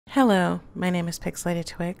Hello, my name is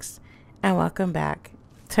ThePixelatedTwix, and welcome back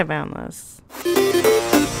to Boundless.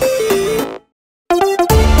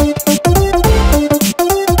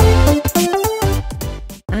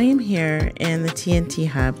 I am here in the TNT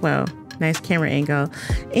hub. Well, nice camera angle,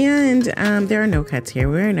 and there are no cuts here.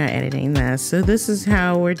 We're not editing this, so this is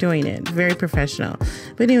how we're doing it. Very professional.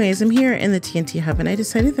 But anyways, I'm here in the TNT hub, and I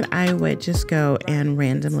decided that I would just go and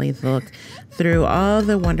randomly look through all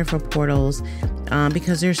the wonderful portals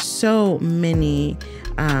because there's so many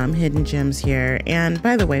hidden gems here. And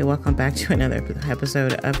by the way, welcome back to another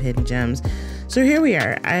episode of Hidden Gems. So here we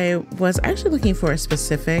are. I was actually looking for a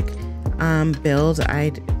specific build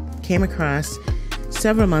I came across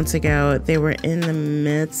several months ago. They were in the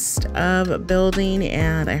midst of building,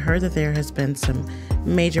 and I heard that there has been some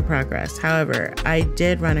major progress. However, I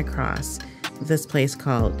did run across this place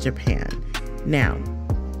called Japan. Now,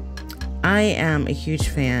 I am a huge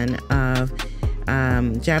fan of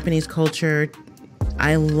Japanese culture.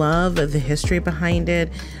 I love the history behind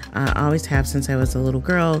it. I always have since I was a little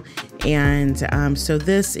girl. And so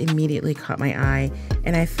this immediately caught my eye.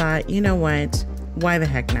 And I thought, you know what? Why the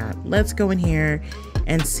heck not? Let's go in here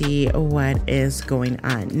and see what is going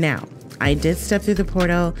on. Now, I did step through the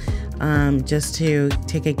portal just to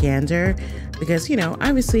take a gander because, you know,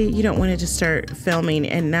 obviously you don't want to just start filming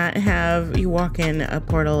and not have you walk in a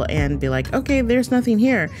portal and be like, okay, there's nothing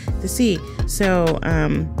here to see. So,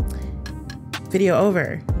 video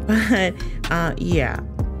over. But yeah,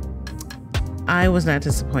 I was not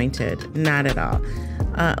disappointed. Not at all.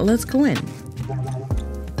 Let's go in.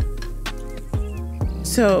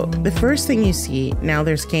 So the first thing you see, now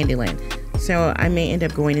there's Candyland. So I may end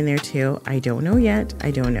up going in there too. I don't know yet.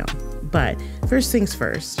 I don't know. But first things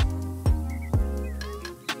first,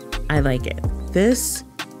 I like it. This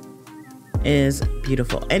is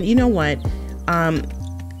beautiful. And you know what?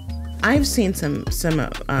 I've seen some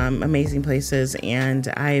amazing places, and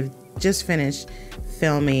I've just finished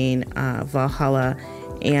filming Valhalla.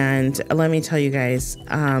 And let me tell you guys,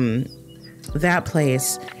 that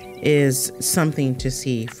place is something to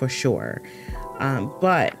see for sure.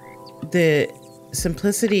 But the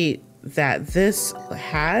simplicity that this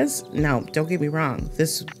has, now don't get me wrong,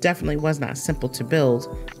 this definitely was not simple to build.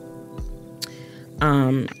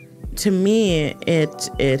 To me,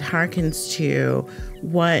 it harkens to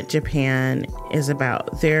what Japan is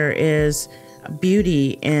about. There is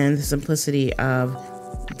beauty in the simplicity of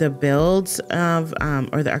the builds of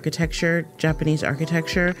or the architecture, Japanese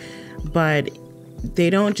architecture, but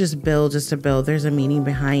they don't just build just to build. There's a meaning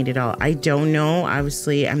behind it all. I don't know.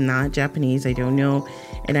 Obviously, I'm not Japanese. I don't know,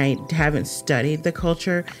 and I haven't studied the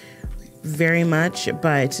culture very much,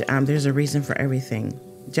 but there's a reason for everything.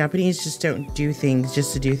 Japanese just don't do things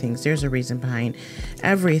just to do things. There's a reason behind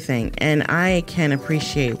everything. And I can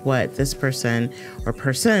appreciate what this person or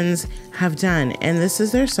persons have done. And this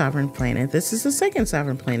is their sovereign planet. This is the second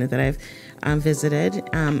sovereign planet that I've visited.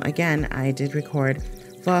 Again, I did record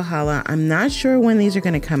Valhalla. I'm not sure when these are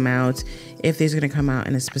going to come out, if these are going to come out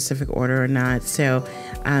in a specific order or not. So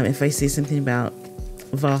if I see something about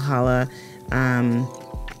Valhalla,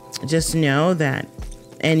 just know that,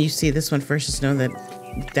 and you see this one first, just know that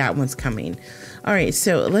that one's coming. All right,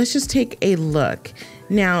 so let's just take a look.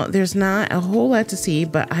 Now, there's not a whole lot to see,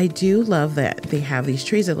 but I do love that they have these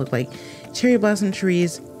trees that look like cherry blossom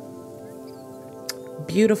trees.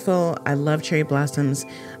 Beautiful. I love cherry blossoms.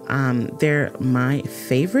 They're my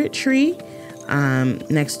favorite tree,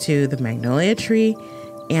 next to the magnolia tree.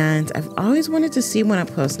 And I've always wanted to see one up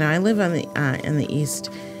close. Now, I live on the in the East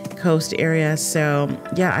Coast area, so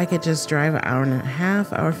yeah, I could just drive an hour and a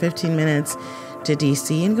half, hour 15 minutes to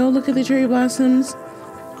DC and go look at the cherry blossoms.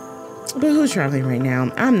 But who's traveling right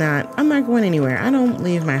now? I'm not going anywhere. I don't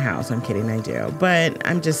leave my house. I'm kidding, I do, but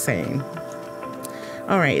I'm just saying.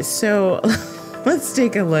 All right, so let's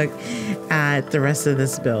take a look at the rest of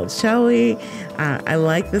this build, shall we? I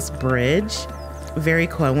like this bridge. Very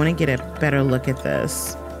cool. I want to get a better look at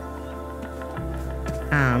this.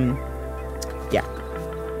 Yeah.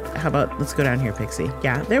 How about, let's go down here, Pixie.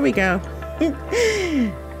 Yeah, there we go.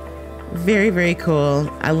 Very, very cool.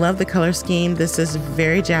 I love the color scheme. This is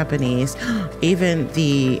very Japanese. Even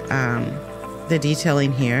the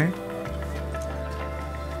detailing here,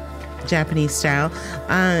 Japanese style.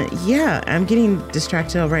 Yeah, I'm getting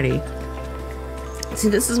distracted already. See,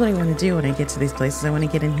 this is what I want to do when I get to these places. I want to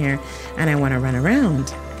get in here and I want to run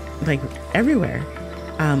around like everywhere.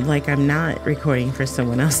 Like I'm not recording for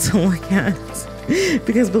someone else to look at.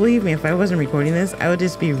 Because believe me, if I wasn't recording this, I would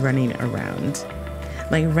just be running around.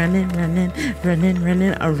 Like running around.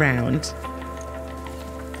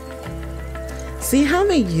 See how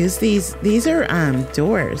they use these? These are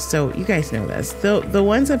doors. So you guys know this. The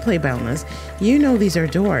ones that play Boundless, you know these are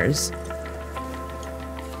doors.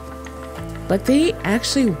 But they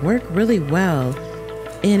actually work really well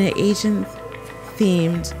in an Asian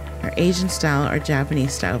themed or Asian style or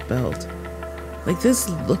Japanese style build. Like this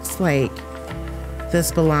looks like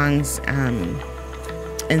this belongs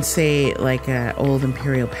in say like an old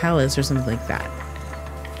imperial palace or something like that.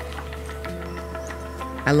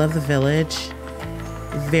 I love the village.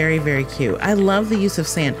 Very, very cute. I love the use of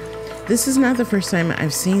sand. This is not the first time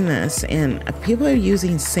I've seen this, and people are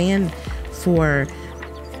using sand for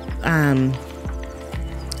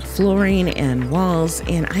flooring and walls,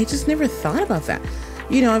 and I just never thought about that.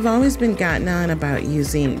 You know, I've always been gotten on about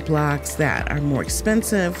using blocks that are more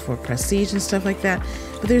expensive for prestige and stuff like that,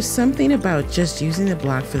 but there's something about just using the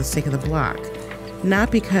block for the sake of the block.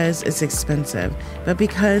 Not because it's expensive, but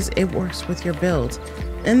because it works with your build.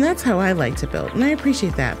 And that's how I like to build, and I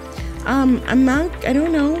appreciate that. I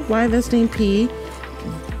don't know why that's named P.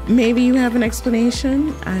 Maybe you have an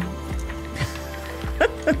explanation.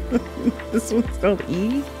 This one's called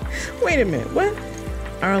E. Wait a minute, what?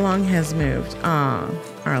 Arlong has moved. Ah,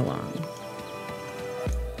 Arlong.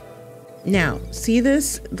 Now, see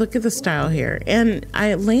this? Look at the style here. And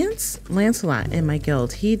Lancelot in my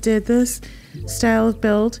guild, he did this style of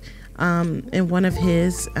build in one of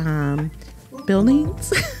his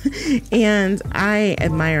buildings. And I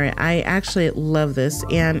admire it. I actually love this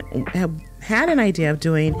and have had an idea of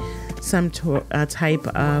doing some type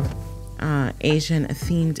of Asian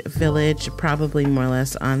themed village, probably more or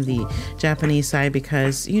less on the Japanese side,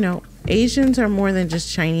 because you know Asians are more than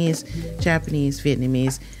just Chinese, Japanese,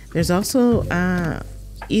 Vietnamese. There's also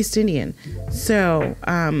East Indian. So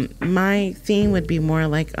my theme would be more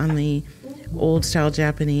like on the old style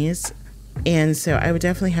Japanese, and so I would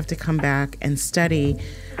definitely have to come back and study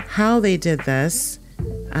how they did this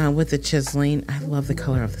with the chiseling. I love the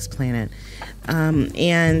color of this planet,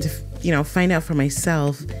 and you know, find out for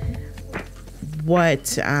myself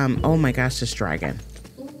what oh my gosh, this dragon,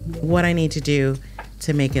 what I need to do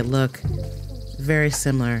to make it look very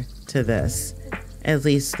similar to this, at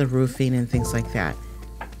least the roofing and things like that.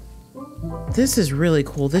 This is really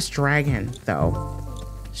cool. This dragon though,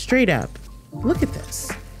 straight up, look at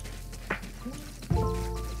this.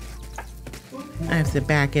 I have to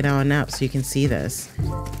back it on up so you can see this.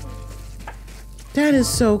 That is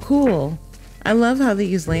so cool. I love how they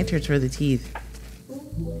use lanterns for the teeth.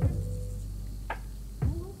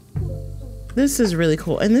 This is really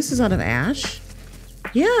cool. And this is out of ash?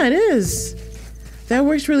 Yeah, it is. That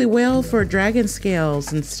works really well for dragon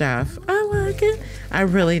scales and stuff. I like it. I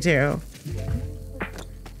really do.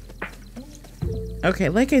 Okay,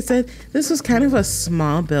 like I said, this was kind of a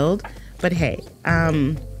small build, but hey,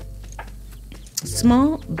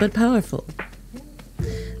 small but powerful.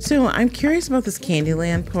 So I'm curious about this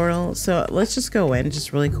Candyland portal. So let's just go in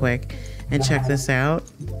just really quick and check this out.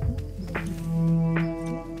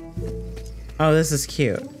 Oh, this is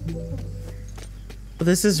cute.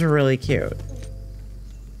 This is really cute.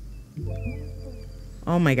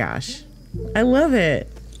 Oh my gosh. I love it.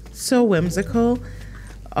 So whimsical.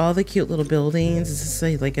 All the cute little buildings. This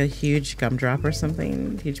is like a huge gumdrop or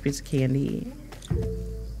something. Huge piece of candy.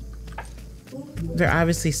 They're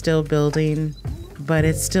obviously still building, but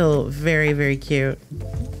it's still very, very cute.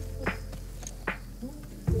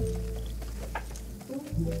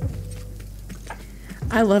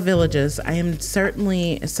 I love villages. I am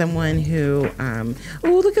certainly someone who, oh,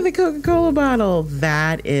 look at the Coca-Cola bottle.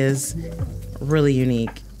 That is really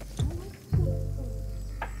unique.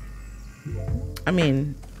 I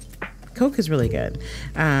mean, Coke is really good.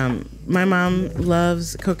 My mom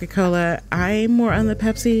loves Coca-Cola. I'm more on the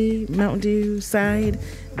Pepsi, Mountain Dew side,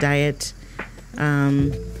 diet.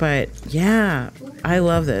 But yeah, I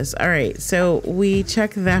love this. All right, so we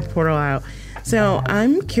check that portal out. So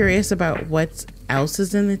I'm curious about what else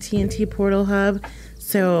is in the TNT portal hub.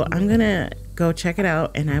 So I'm gonna go check it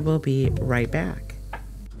out and I will be right back.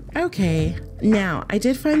 Okay, now I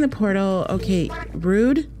did find the portal. Okay,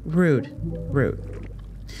 rude.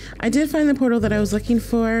 I did find the portal that I was looking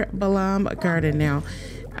for, Balam Garden. Now,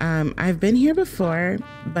 I've been here before,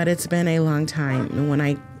 but it's been a long time. And when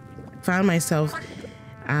I found myself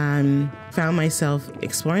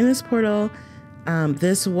exploring this portal,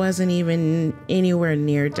 this wasn't even anywhere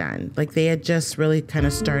near done. Like they had just really kind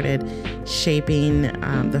of started shaping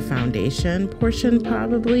the foundation portion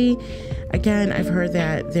probably. Again, I've heard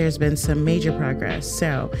that there's been some major progress.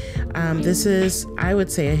 So this is, I would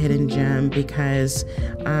say, a hidden gem because,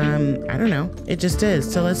 I don't know, it just is.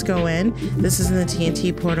 So let's go in. This is in the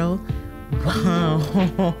TNT portal. Wow.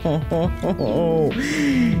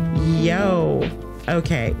 Yo.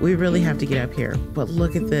 Okay, we really have to get up here. But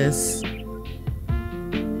look at this.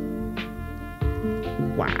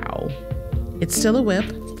 Wow. It's still a whip,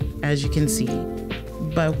 as you can see.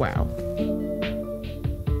 But wow.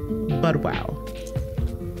 But wow.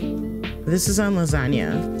 This is on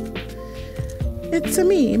lasagna. It's a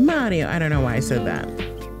me, Mario. I don't know why I said that.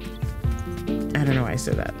 I don't know why I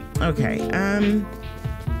said that. Okay,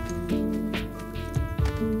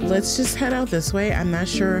 let's just head out this way. I'm not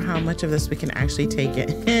sure how much of this we can actually take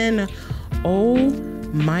it in. Oh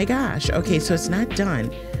my gosh. Okay, so it's not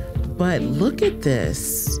done, but look at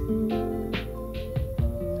this.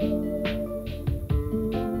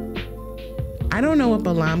 I don't know what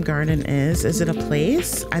Balam Garden is. Is it a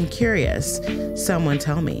place? I'm curious. Someone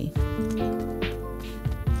tell me.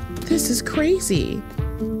 This is crazy.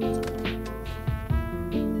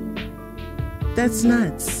 That's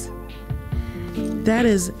nuts. That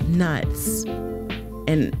is nuts.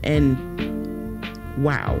 And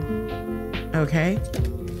wow. Okay.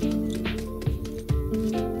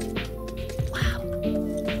 Wow.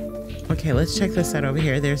 Okay, let's check this out over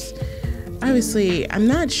here. There's obviously, I'm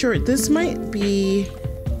not sure. This might be,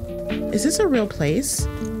 is this a real place?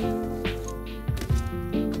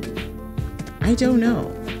 I don't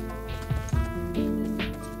know.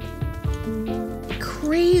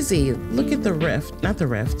 Crazy. Look at the rift. Not the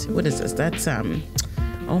rift. What is this? That's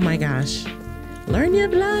oh my gosh. Learn your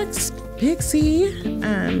blocks, Pixie.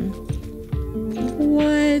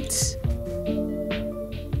 What?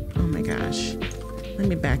 Oh my gosh. Let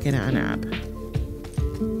me back it on up.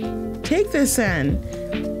 Take this in.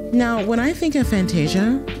 Now, when I think of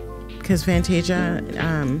Fantasia, because Fantasia,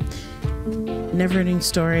 Neverending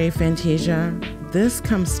Story, Fantasia, this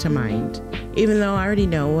comes to mind. Even though I already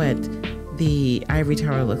know what the Ivory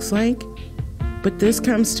Tower looks like, but this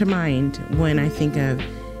comes to mind when I think of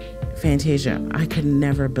Fantasia. I could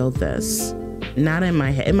never build this. Not in my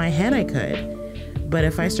head. In my head I could, but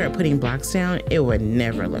if I start putting blocks down, it would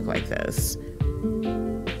never look like this.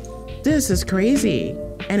 This is crazy,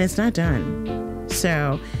 and it's not done.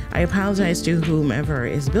 So I apologize to whomever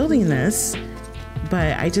is building this,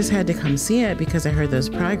 but I just had to come see it because I heard those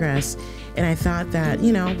progress, and I thought that,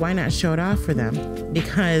 you know, why not show it off for them?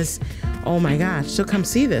 Because oh my gosh, so come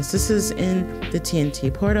see this. This is in the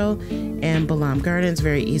TNT portal, and Balam Gardens,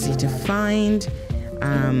 very easy to find.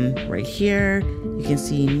 Right here, you can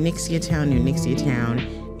see Nixia Town, New Nixia Town,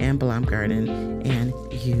 and Balam Garden, and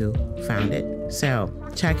you found it. So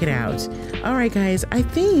check it out. All right, guys, I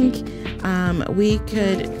think we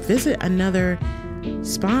could visit another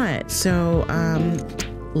spot. So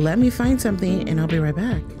let me find something, and I'll be right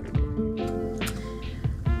back.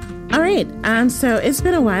 All right, so it's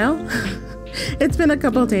been a while. It's been a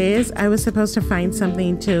couple days. I was supposed to find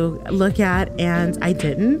something to look at, and I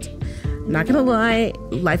didn't. Not gonna lie,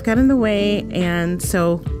 life got in the way, and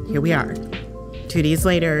so here we are, 2 days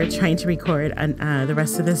later, trying to record the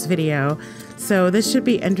rest of this video. So this should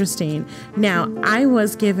be interesting. Now, I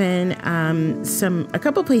was given a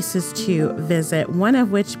couple places to visit, one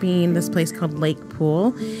of which being this place called Lake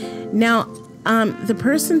Pool. Now, the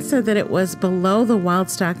person said that it was below the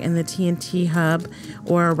wild stock in the TNT hub,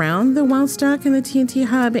 or around the wild stock in the TNT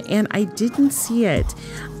hub, and I didn't see it.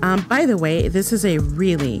 By the way, this is a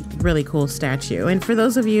really, really cool statue. And for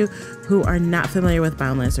those of you who are not familiar with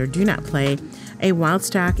Boundless or do not play, a wild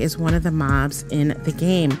stock is one of the mobs in the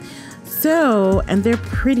game. So, and they're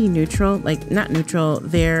pretty neutral, like not neutral.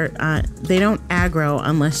 They don't aggro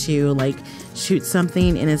unless you like shoot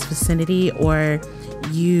something in its vicinity, or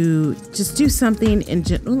you just do something in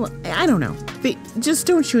general. I don't know. They just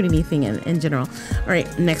don't shoot anything in general. All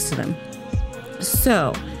right, next to them.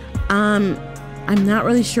 So, I'm not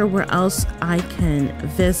really sure where else I can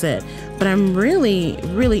visit, but I'm really,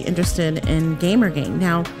 really interested in Gamer Gang.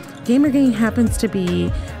 Now, Gamer Gang happens to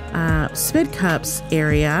be Spid Cup's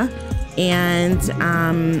area, and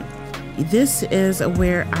this is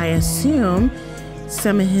where I assume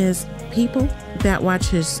some of his people that watch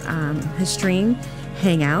his stream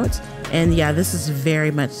hang out. And yeah, this is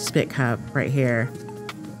very much Spit Cup right here.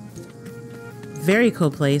 Very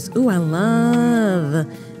cool place. Ooh, I love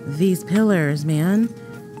these pillars, man.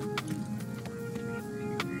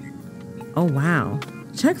 Oh wow,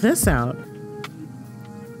 check this out.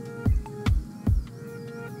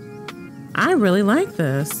 I really like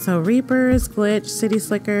this. So Reapers, Glitch, City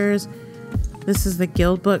Slickers. This is the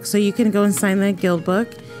guild book, so you can go and sign the guild book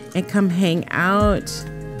and come hang out.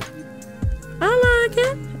 I like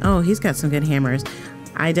it. Oh, he's got some good hammers.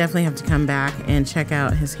 I definitely have to come back and check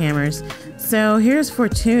out his hammers. So here's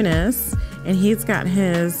Fortunas, and he's got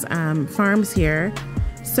his farms here.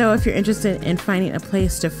 So if you're interested in finding a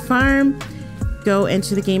place to farm, go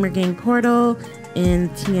into the Gamer Gang portal, in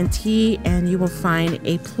TNT and you will find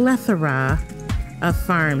a plethora of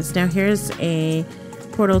farms. Now here's a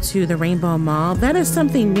portal to the Rainbow Mall. That is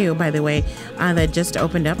something new, by the way, that just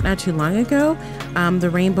opened up not too long ago, the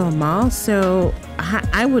Rainbow Mall. So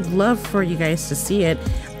I would love for you guys to see it.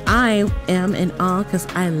 I am in awe because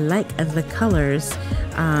I like the colors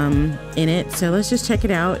in it. So let's just check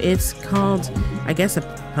it out. It's called, I guess the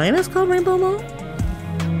planet's called Rainbow Mall.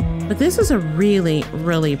 But this is a really,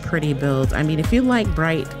 really pretty build. I mean, if you like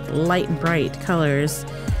bright, light and bright colors,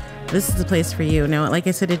 this is the place for you. Now, like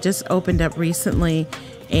I said, it just opened up recently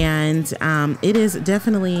and it is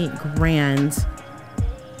definitely grand.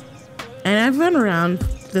 And I've run around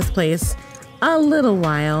this place a little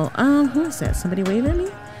while. Who is that? Somebody wave at me?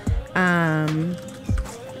 I'm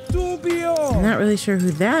not really sure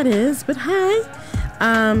who that is, but hi.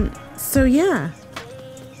 So yeah,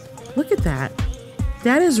 look at that.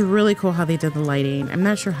 That is really cool how they did the lighting. I'm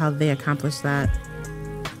not sure how they accomplished that,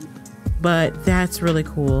 but that's really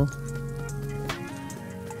cool.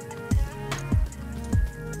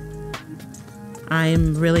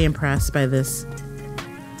 I'm really impressed by this.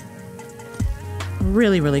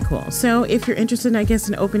 Really, really cool. So if you're interested, I guess,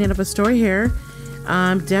 in opening up a store here,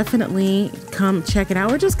 definitely come check it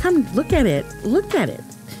out or just come look at it. Look at it.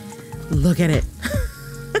 Look at it.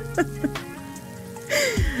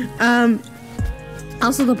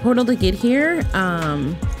 Also the portal to get here,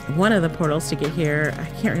 one of the portals to get here, I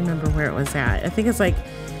can't remember where it was at. I think it's like,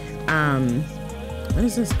 what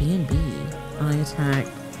is this? B&B. Eye attack.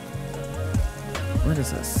 What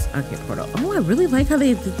is this? Okay, portal. Oh, I really like how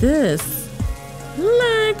they did this.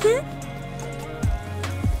 Like it.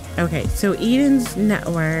 Okay, so Eden's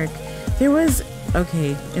Network. There was,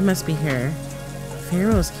 okay, it must be here.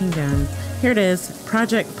 Pharaoh's Kingdom. Here it is.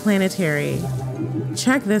 Project Planetary.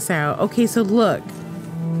 Check this out. Okay, so look.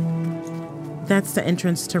 That's the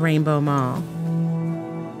entrance to Rainbow Mall.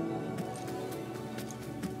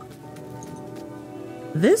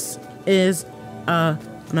 This is an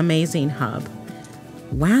amazing hub.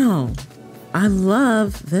 Wow. I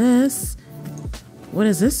love this. What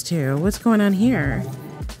does this do? What's going on here?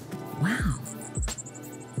 Wow.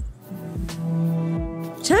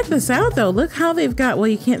 Check this out though. Look how they've got, well,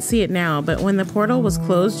 you can't see it now, but when the portal was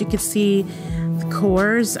closed, you could see the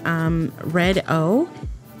Core's red O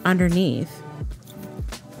underneath.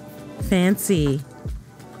 Fancy.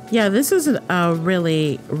 Yeah, this is a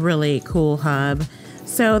really, really cool hub.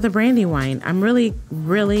 So the Brandywine, I'm really,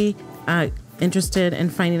 really interested in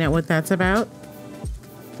finding out what that's about,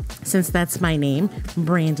 since that's my name,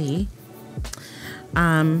 Brandy.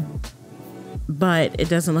 But it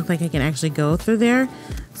doesn't look like I can actually go through there.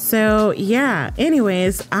 So yeah,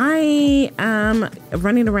 anyways, I am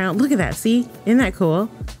running around. Look at that. See, isn't that cool?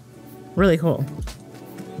 Really cool.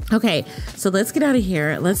 Okay, so let's get out of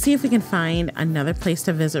here. Let's see if we can find another place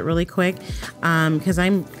to visit really quick, because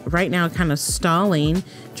I'm right now kind of stalling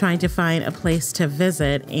trying to find a place to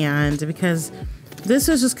visit, and because this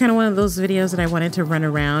was just kind of one of those videos that I wanted to run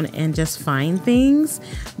around and just find things.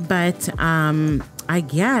 But I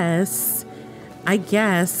guess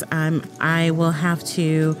I will have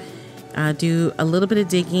to do a little bit of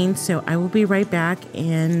digging, so I will be right back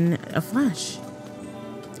in a flash.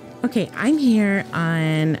 Okay, I'm here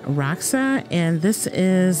on Roxa, and this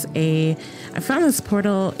is I found this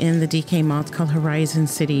portal in the DK Mall. It's called Horizon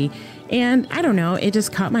City, and I don't know, it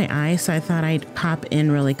just caught my eye, so I thought I'd pop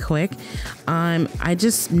in really quick. I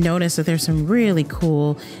just noticed that there's some really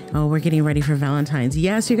cool, oh, we're getting ready for Valentine's.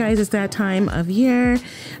 Yes, you guys, it's that time of year,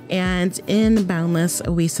 and in Boundless,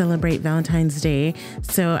 we celebrate Valentine's Day,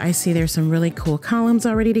 so I see there's some really cool columns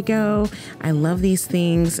all ready to go. I love these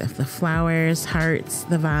things, the flowers, hearts,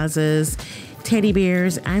 the vases, teddy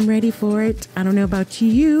bears. I'm ready for it. I don't know about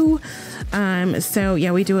you. So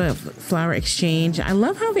yeah, we do a flower exchange. I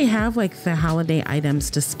love how they have like the holiday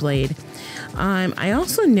items displayed. I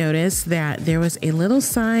also noticed that there was a little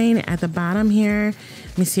sign at the bottom here.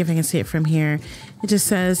 Let me see if I can see it from here. It just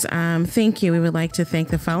says, thank you. We would like to thank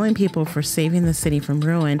the following people for saving the city from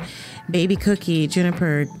ruin. Baby Cookie,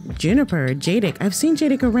 Juniper, Jadic. I've seen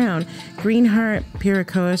Jadic around. Greenheart,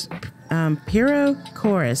 Pyrochorus.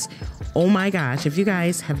 Oh my gosh. If you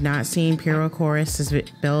guys have not seen Pyrochorus's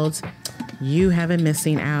builds, you have been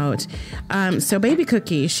missing out. So Baby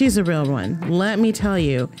Cookie, she's a real one. Let me tell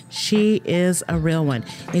you, she is a real one.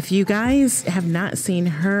 If you guys have not seen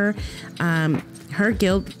her, her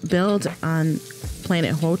guild build on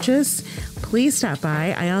Planet Holchus, please stop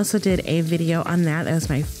by. I also did a video on that. That was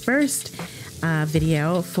my first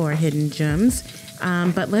video for Hidden Gems.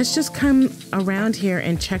 But let's just come around here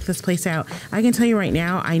and check this place out. I can tell you right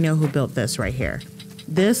now, I know who built this right here.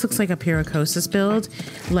 This looks like a pyrocosis build.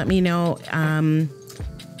 Let me know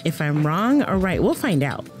if I'm wrong or right. We'll find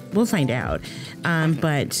out. We'll find out.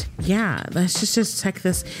 But yeah, let's just check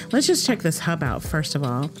this. Let's just check this hub out first of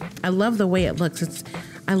all. I love the way it looks.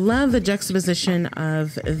 I love the juxtaposition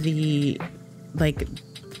of the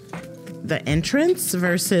the entrance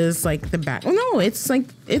versus like the back. Well, no, it's like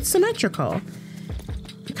it's symmetrical.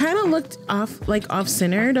 Kind of looked off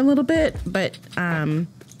centered a little bit, but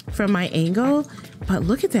from my angle. But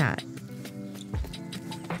look at that.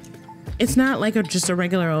 It's not like just a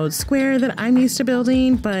regular old square that I'm used to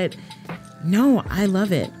building, but no, I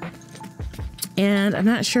love it. And I'm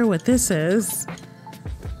not sure what this is,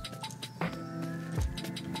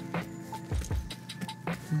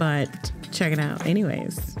 but check it out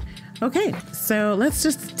anyways. Okay, so let's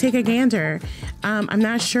just take a gander. I'm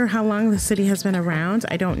not sure how long the city has been around.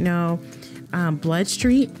 I don't know. Blood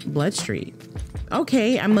Street.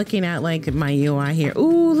 Okay, I'm looking at like my UI here.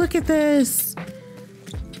 Ooh, look at this.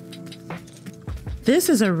 This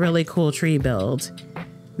is a really cool tree build.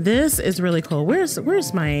 This is really cool.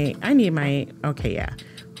 Where's my, I need my, okay, yeah.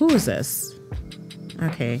 Who is this?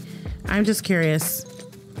 Okay, I'm just curious.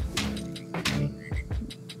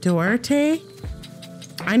 Duarte?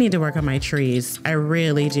 I need to work on my trees. I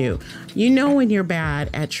really do. You know when you're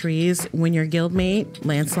bad at trees, when your guildmate,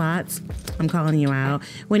 Lancelot, I'm calling you out,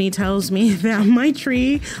 when he tells me that my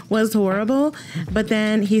tree was horrible, but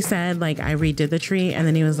then he said, like, I redid the tree, and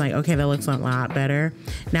then he was like, okay, that looks a lot better.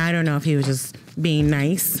 Now, I don't know if he was just being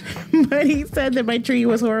nice, but he said that my tree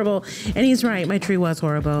was horrible, and he's right, my tree was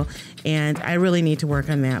horrible, and I really need to work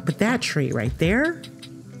on that. But that tree right there,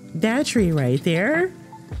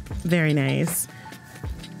 very nice.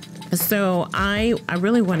 So I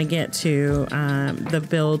really want to get to the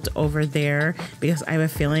build over there because I have a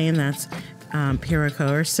feeling that's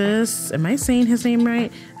Pyrocoursis. Am I saying his name right?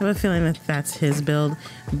 I have a feeling that that's his build.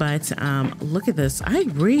 But look at this. I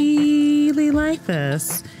really like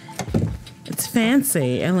this. It's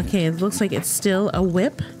fancy. And okay, it looks like it's still a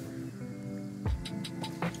whip.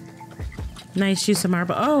 Nice use of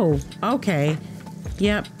marble. Oh, okay.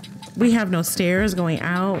 Yep. We have no stairs going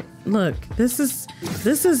out. Look, this is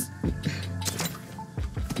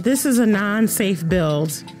a non-safe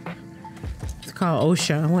build. It's called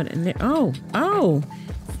OSHA. What? Oh,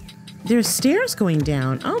 there's stairs going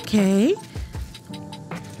down. Okay.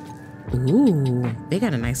 Ooh, they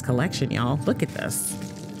got a nice collection, y'all. Look at this.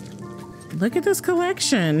 Look at this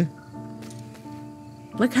collection.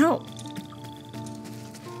 Look how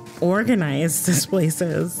organized this place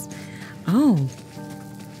is. Oh.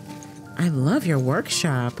 I love your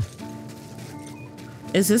workshop.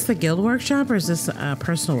 Is this the guild workshop or is this a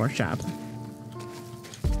personal workshop?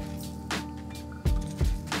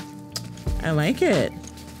 I like it.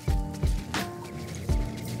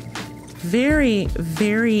 Very,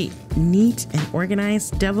 very neat and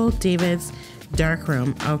organized. Devil David's dark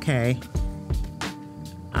room. Okay.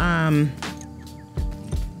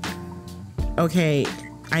 Okay.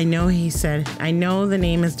 I know the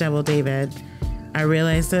name is Devil David. I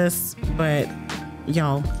realize this, but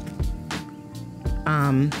y'all,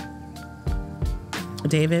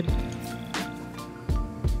 David,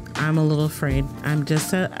 I'm a little afraid. I'm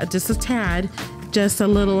just a tad, just a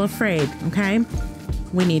little afraid. Okay,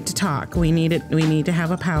 we need to talk. We need to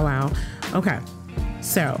have a powwow. Okay,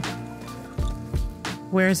 so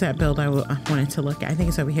where's that build I wanted to look at? I think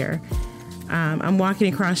it's over here. I'm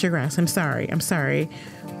walking across your grass. I'm sorry.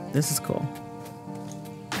 This is cool.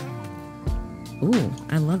 Ooh,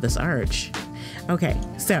 I love this arch. Okay,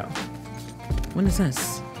 so what is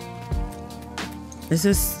this? Is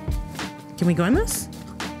this, can we go on this?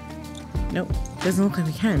 Nope, doesn't look like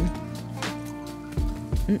we can.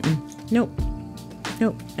 Nope.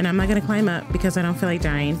 And I'm not gonna climb up because I don't feel like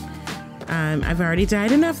dying. I've already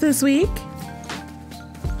died enough this week.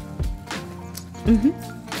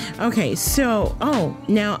 Okay, so,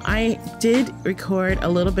 now I did record a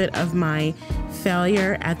little bit of my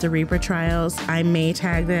failure at the Reaper trials. I may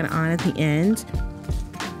tag that on at the end.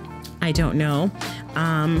 I don't know.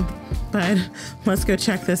 But let's go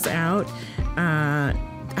check this out. I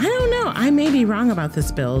don't know. I may be wrong about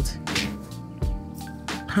this build.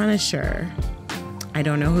 Punisher. I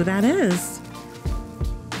don't know who that is.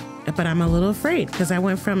 But I'm a little afraid because I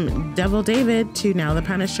went from Devil David to now the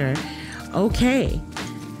Punisher. Okay.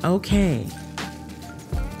 Okay.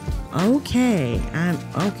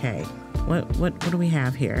 What do we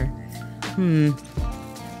have here?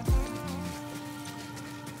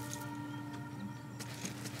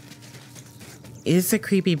 It's a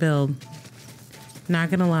creepy build. Not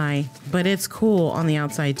gonna lie, but it's cool on the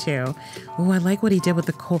outside too. Oh, I like what he did with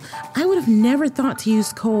the coal. I would have never thought to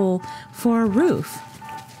use coal for a roof.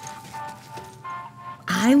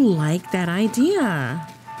 I like that idea.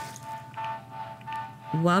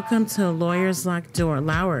 Welcome to Lawyer's Locked Door.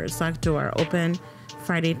 Lauer's Locked Door. Open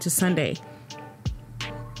Friday to Sunday.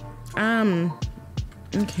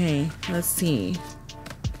 Okay, let's see.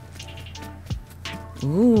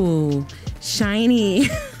 Ooh, shiny.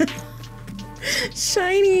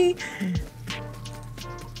 Shiny.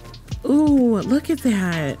 Ooh, look at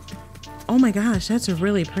that. Oh my gosh, that's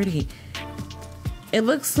really pretty. It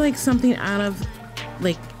looks like something out of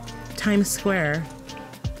like Times Square.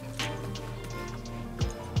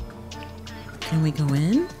 Can we go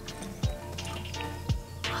in?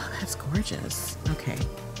 Oh, that's gorgeous. Okay.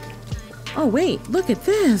 Oh, wait, look at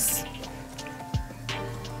this.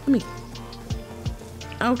 Let me...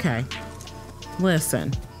 Okay.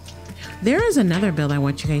 Listen. There is another build I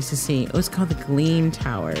want you guys to see. It was called the Gleam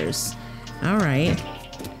Towers. All right.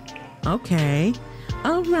 Okay.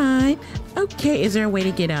 All right. Okay, is there a way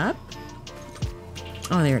to get up?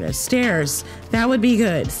 Oh, there it is. Stairs. That would be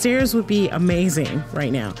good. Stairs would be amazing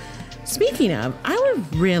right now. Speaking of, I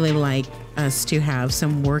would really like us to have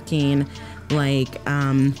some working, like,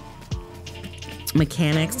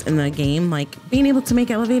 mechanics in the game, like being able to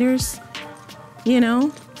make elevators, you know,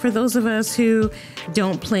 for those of us who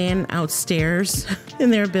don't plan out stairs in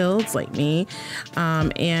their builds like me,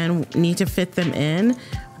 and need to fit them in,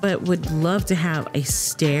 but would love to have a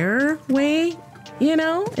stairway, you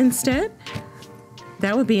know, instead.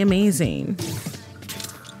 That would be amazing.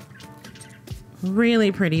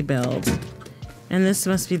 Really pretty build. And this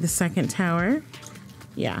must be the second tower.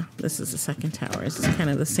 Yeah, this is the second tower. This is kind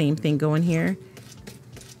of the same thing going here.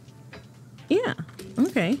 Yeah,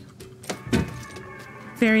 okay.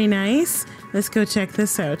 Very nice. Let's go check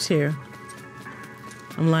this out too.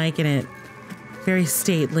 I'm liking it. Very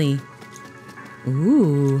stately.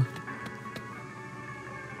 Ooh.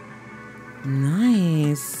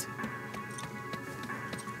 Nice.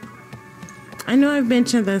 I know I've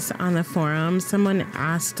mentioned this on the forum. Someone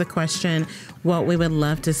asked the question, what we would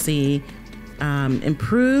love to see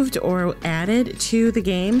improved or added to the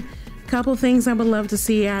game. Couple things I would love to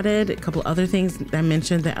see added, a couple other things I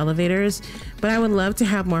mentioned, the elevators, but I would love to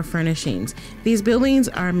have more furnishings. These buildings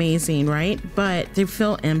are amazing, right? But they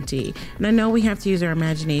feel empty. And I know we have to use our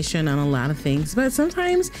imagination on a lot of things, but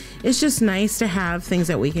sometimes it's just nice to have things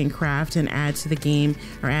that we can craft and add to the game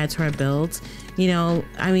or add to our builds. You know,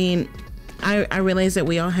 I mean, I realize that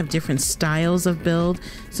we all have different styles of build,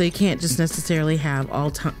 so you can't just necessarily have all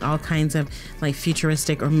kinds of like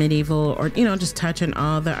futuristic or medieval or, you know, just touch on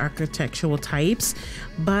all the architectural types.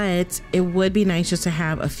 But it would be nice just to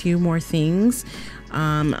have a few more things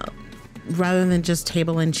rather than just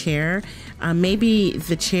table and chair. Maybe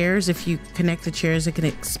the chairs, if you connect the chairs, it can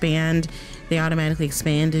expand. They automatically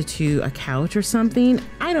expand into a couch or something.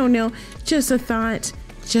 I don't know. Just a thought.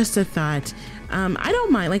 Just a thought. I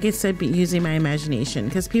don't mind, like I said, using my imagination,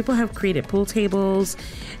 because people have created pool tables,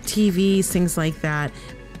 TVs, things like that.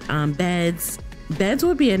 Beds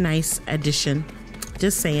would be a nice addition.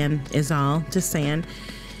 Just saying is all. Just saying.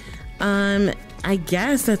 I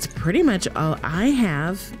guess that's pretty much all I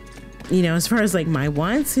have, you know, as far as like my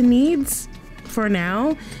wants and needs for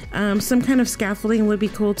now. Some kind of scaffolding would be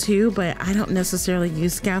cool too, but I don't necessarily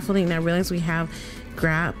use scaffolding. And I realize we have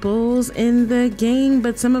grapples in the game,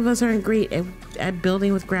 but some of us aren't great at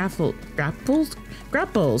building with grapples.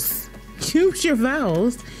 Choose your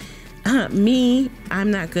vowels. Me, I'm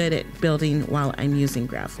not good at building while I'm using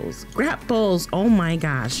grapples. Grapples, oh my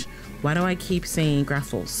gosh. Why do I keep saying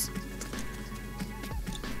grapples?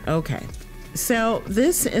 Okay, so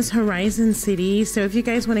this is Horizon City. So if you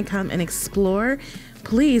guys want to come and explore,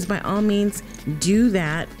 please, by all means, do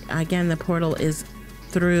that. Again, the portal is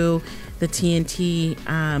through the TNT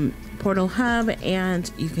portal hub,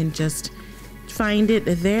 and you can just find it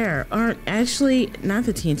there. Or actually, not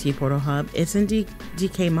the TNT portal hub, it's in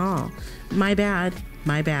DK Mall. My bad.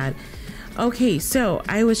 Okay, so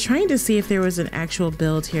I was trying to see if there was an actual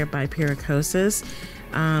build here by Pyricosis.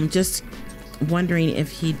 Just wondering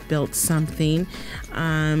if he built something,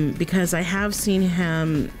 because I have seen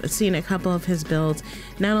a couple of his builds,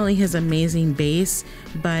 not only his amazing base,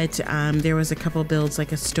 but there was a couple builds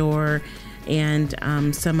like a store and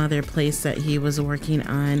some other place that he was working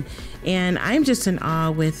on, and I'm just in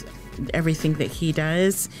awe with everything that he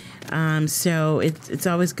does. So it's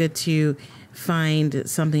always good to find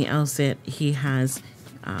something else that he has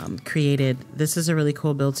created. This is a really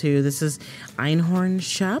cool build too. This is Einhorn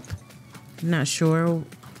Shop. I'm not sure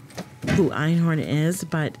who Einhorn is,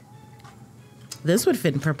 but this would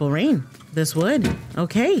fit in Purple Rain. This would.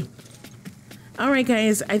 Okay. All right,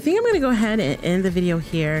 guys, I think I'm going to go ahead and end the video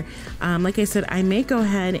here. Like I said, I may go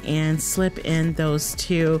ahead and slip in those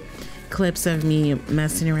two clips of me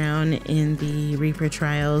messing around in the Reaper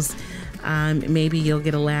trials. Maybe you'll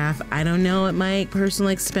get a laugh. I don't know, at my personal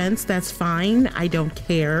expense. That's fine. I don't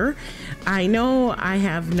care. I know I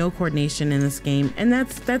have no coordination in this game, and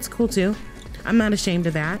that's cool too. I'm not ashamed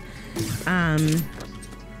of that.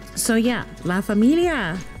 So yeah, La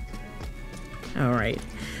Familia. All right.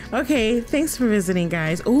 Okay, thanks for visiting,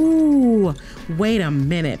 guys. Ooh, wait a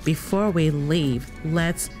minute. Before we leave,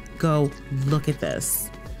 let's go look at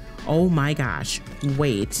this. Oh my gosh.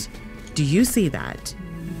 Wait. Do you see that?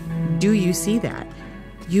 Do you see that?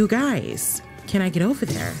 You guys, can I get over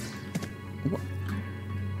there?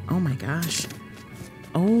 Oh my gosh.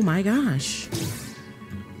 Oh my gosh.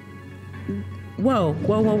 Whoa,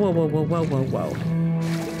 whoa, whoa, whoa, whoa, whoa, whoa, whoa, whoa.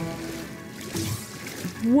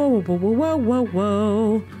 Whoa, whoa, whoa, whoa, whoa,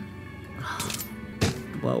 whoa.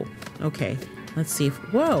 Whoa. Okay. Let's see if...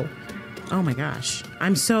 Whoa. Oh my gosh.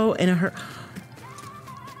 I'm so in a hurry.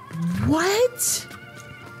 What?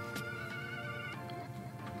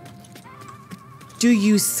 Do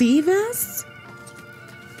you see this?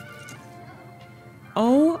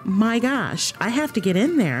 Oh my gosh. I have to get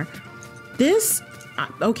in there. This...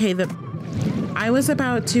 Okay, I was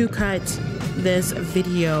about to cut this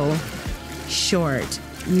video short.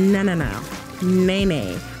 No, no, no. Nay,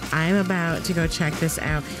 nay. I'm about to go check this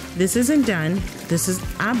out. This isn't done. This is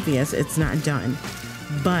obvious it's not done.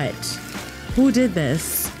 But who did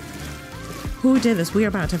this? Who did this? We're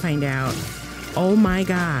about to find out. Oh my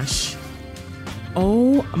gosh.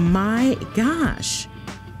 Oh my gosh.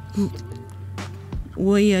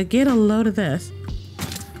 Will you get a load of this?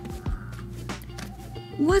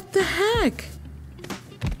 What the heck?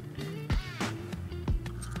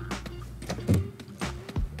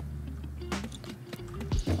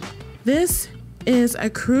 This is a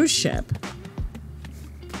cruise ship.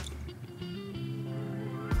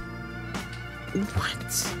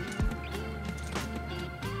 What?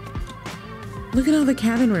 Look at all the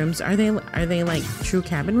cabin rooms. Are they like true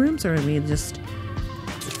cabin rooms, or are they just...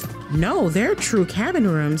 No, they're true cabin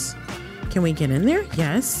rooms. Can we get in there?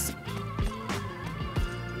 Yes.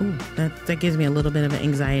 Ooh, that gives me a little bit of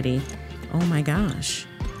anxiety. Oh my gosh.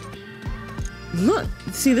 Look,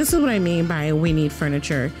 see, this is what I mean by we need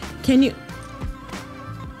furniture. Can you...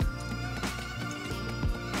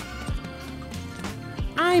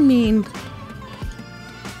 I mean...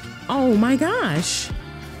 Oh my gosh.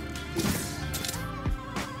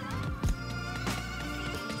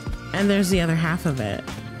 And there's the other half of it.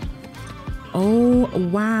 Oh,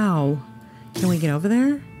 wow. Can we get over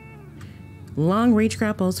there? Long reach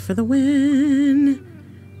grapples for the win.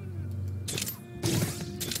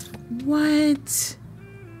 What?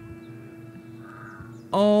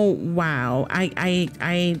 Oh, wow.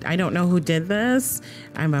 I don't know who did this.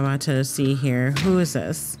 I'm about to see here. Who is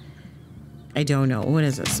this? I don't know. What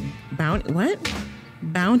is this? What?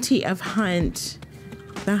 Bounty of Hunt.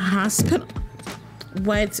 The hospital.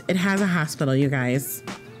 What? It has a hospital, you guys.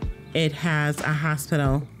 It has a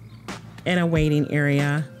hospital and a waiting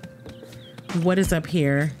area. What is up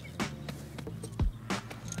here?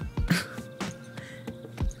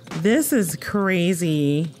 This is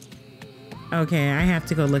crazy. Okay, I have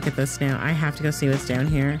to go look at this now. I have to go see what's down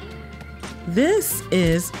here. This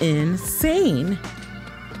is insane.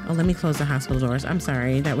 Oh, let me close the hospital doors. I'm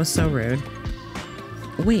sorry. That was so rude.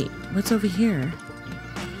 Wait, what's over here?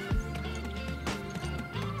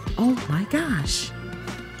 Oh my gosh.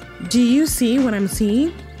 Do you see what I'm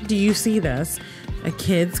seeing? Do you see this? A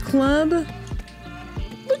kids club?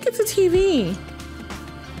 Look at the TV.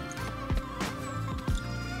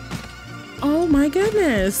 Oh my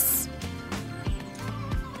goodness.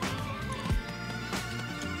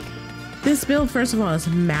 This build, first of all, is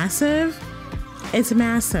massive. It's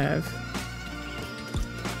massive.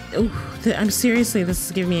 Ooh, I'm seriously, this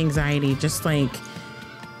is giving me anxiety. Just like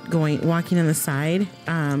walking on the side.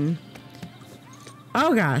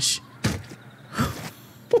 Oh gosh.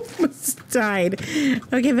 Almost died.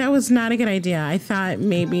 Okay, that was not a good idea. I thought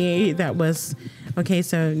maybe that was... Okay,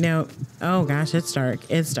 so no. Oh gosh, it's dark.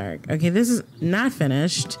 It's dark. Okay, this is not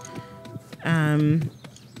finished. But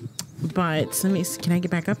let me see. Can I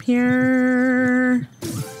get back up here?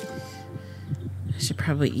 I should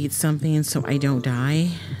probably eat something so I don't die.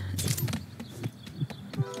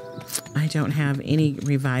 I don't have any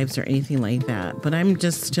revives or anything like that, but I'm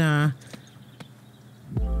just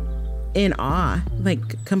in awe,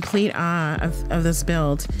 like complete awe of this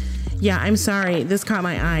build. Yeah, I'm sorry, this caught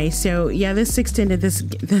my eye. So yeah, this extended this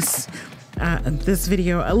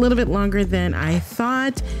video a little bit longer than I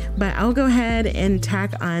thought, but I'll go ahead and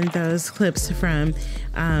tack on those clips from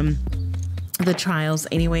the trials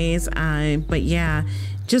anyways. But yeah,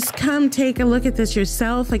 just come take a look at this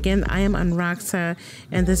yourself. Again, I am on Roxa,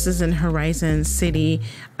 and this is in Horizon City.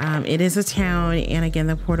 It is a town, and again,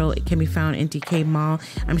 the portal can be found in DK Mall.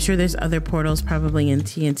 I'm sure there's other portals probably in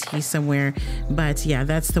TNT somewhere, but yeah,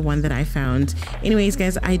 that's the one that I found. Anyways,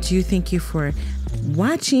 guys, I do thank you for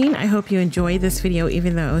watching. I hope you enjoyed this video,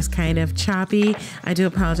 even though it was kind of choppy. I do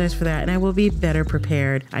apologize for that, and I will be better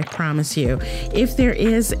prepared, I promise you. If there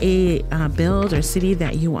is a build or city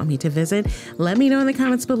that you want me to visit, let me know in the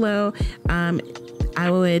comments below. I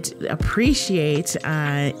would appreciate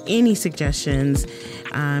any suggestions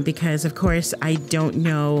because, of course, I don't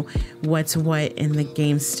know what's what in the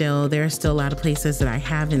game still. There are still a lot of places that I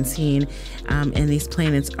haven't seen, and these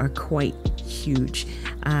planets are quite huge.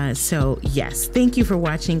 So, yes, thank you for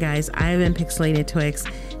watching, guys. I've been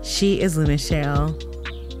ThePixelatedTwix. She is Luna Shale.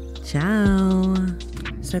 Ciao.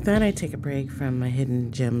 So I thought I'd take a break from my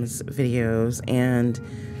Hidden Gems videos and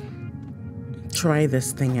try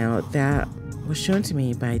this thing out that was shown to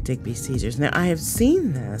me by Digby Caesars. Now, I have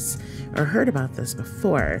seen this or heard about this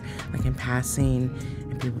before, like in passing,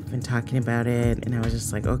 and people have been talking about it, and I was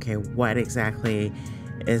just like, okay, what exactly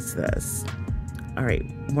is this? All right,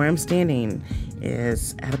 where I'm standing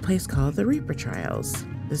is at a place called the Reaper Trials.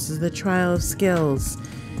 This is the trial of skills,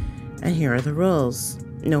 and here are the rules.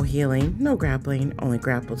 No healing, no grappling, only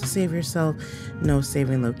grapple to save yourself, no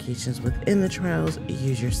saving locations within the trials,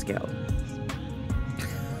 use your skill.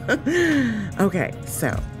 Okay,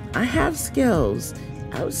 so I have skills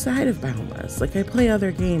outside of Boundless. Like, I play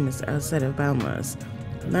other games outside of Boundless.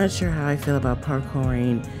 I'm not sure how I feel about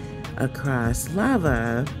parkouring across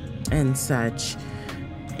lava and such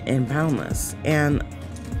in Boundless. And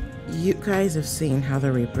you guys have seen how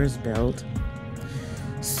the Reapers build.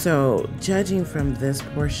 So, judging from this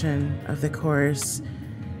portion of the course,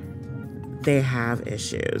 they have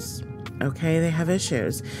issues. Okay, they have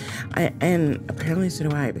issues. And apparently so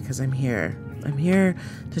do I, because I'm here. I'm here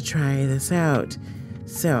to try this out.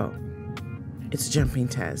 So, it's a jumping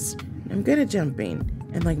test. I'm good at jumping.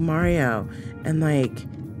 And like Mario and like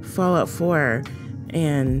Fallout 4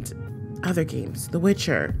 and other games. The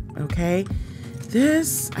Witcher, okay?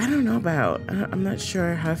 This, I don't know about. I'm not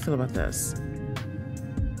sure how I feel about this.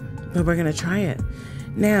 But we're gonna try it.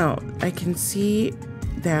 Now, I can see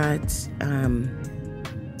that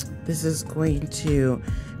this is going to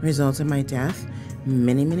result in my death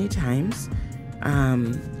many, many times.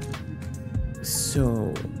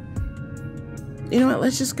 So, you know what?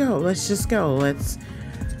 Let's just go. Let's just go. Let's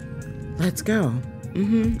go.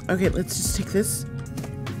 Okay, let's just take this.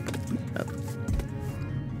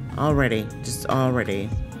 Already, just already.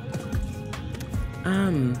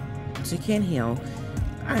 So you can't heal.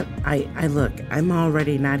 I look, I'm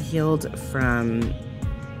already not healed from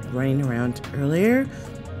running around earlier.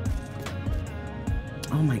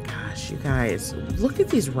 Oh my gosh, you guys, look at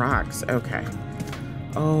these rocks. Okay.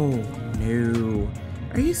 Oh no.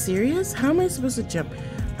 Are you serious? How am I supposed to jump?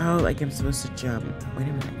 Oh, like I'm supposed to jump. Wait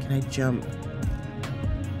a minute, can I jump?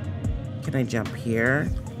 Can I jump here?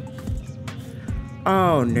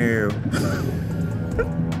 Oh no.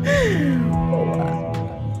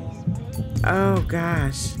 Oh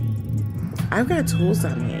gosh. I've got tools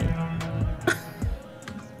on me.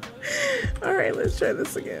 All right, let's try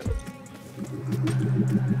this again.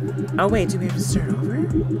 Oh wait, do we have to start over?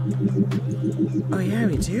 Oh yeah,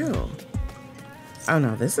 we do. Oh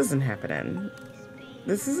no, this isn't happening.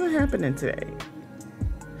 This isn't happening today.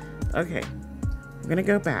 Okay, I'm gonna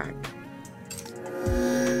go back.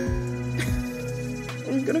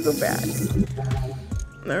 I'm gonna go back.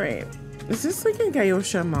 All right, is this like a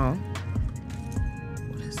Gayosha Mall?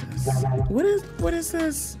 What is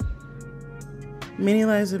this? Many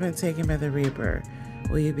lives have been taken by the Reaper.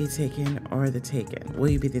 Will you be taken or the taken? Will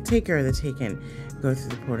you be the taker or the taken? Go through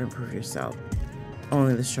the portal and prove yourself.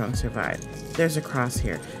 Only the strong survive. There's a cross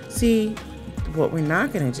here. See, what we're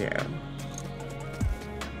not gonna do.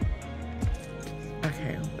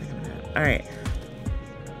 Okay, wait a minute. All right.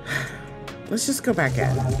 Let's just go back in.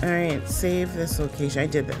 All right, save this location. I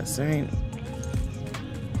did this, all right?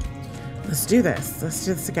 Let's do this. Let's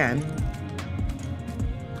do this again.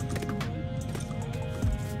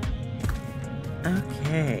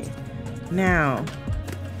 Okay. Now,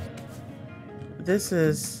 this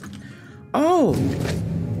is... Oh!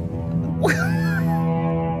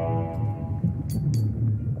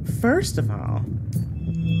 First of all,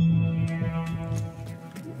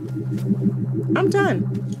 I'm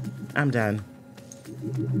done. I'm done.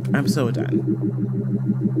 I'm so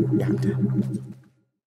done. Yeah, I'm done.